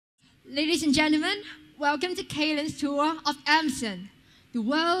Ladies and gentlemen, welcome to Kaelyn's tour of Amazon, the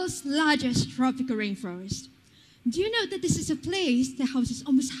world's largest tropical rainforest. Do you know that this is a place that houses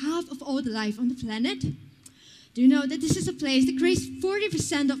almost half of all the life on the planet? Do you know that this is a place that creates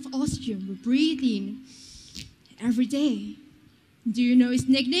 40% of oxygen we breathe in every day? Do you know its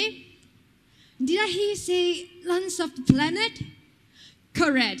nickname? Did I hear you say lungs of the planet?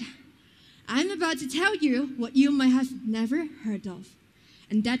 Correct. I'm about to tell you what you might have never heard of.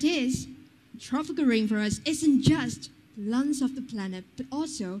 And that is, the tropical rainforest isn't just the lungs of the planet, but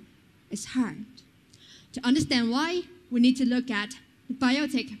also its heart. To understand why, we need to look at the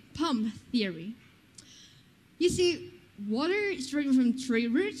biotic pump theory. You see, water is driven from tree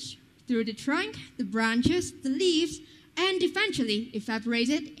roots, through the trunk, the branches, the leaves, and eventually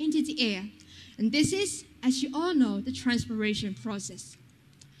evaporated into the air. And this is, as you all know, the transpiration process.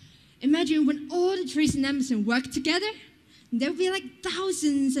 Imagine when all the trees in Amazon work together, there will be like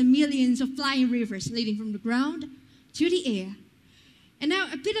thousands and millions of flying rivers leading from the ground to the air. And now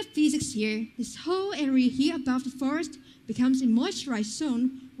a bit of physics here. This whole area here above the forest becomes a moisturized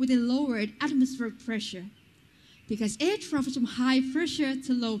zone with a lowered atmospheric pressure, because air travels from high pressure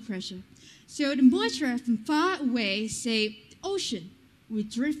to low pressure. So the moisture from far away, say the ocean, will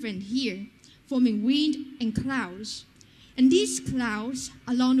drift in here, forming wind and clouds. And these clouds,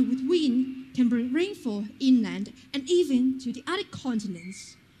 along with wind, can bring rainfall inland and even to the other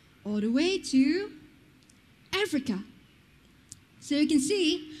continents, all the way to Africa. So you can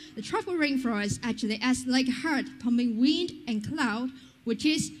see, the tropical rainforest actually acts like a heart pumping wind and cloud, which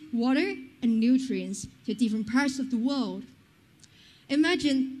is water and nutrients, to different parts of the world.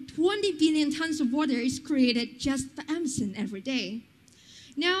 Imagine 20 billion tons of water is created just for Amazon every day.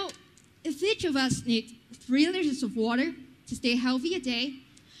 Now, if each of us needs 3 liters of water to stay healthy a day,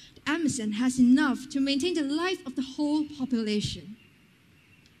 the Amazon has enough to maintain the life of the whole population.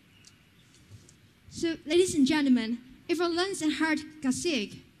 So, ladies and gentlemen, if our lungs and heart got sick,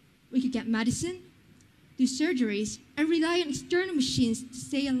 we could get medicine, do surgeries, and rely on external machines to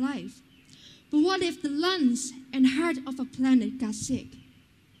stay alive. But what if the lungs and heart of our planet got sick?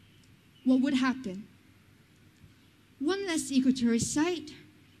 What would happen? One less ecotouristic site?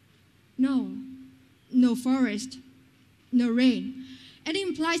 No forest, no rain. And it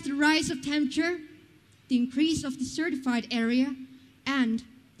implies the rise of temperature, the increase of the certified area, and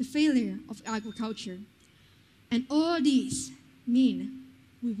the failure of agriculture. And all these mean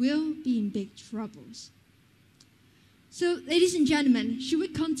we will be in big troubles. So, ladies and gentlemen, should we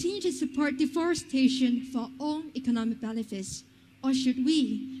continue to support deforestation for our own economic benefits, or should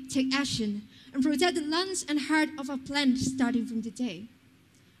we take action and protect the lungs and heart of our planet starting from today?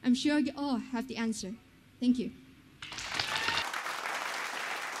 I'm sure you all have the answer. Thank you.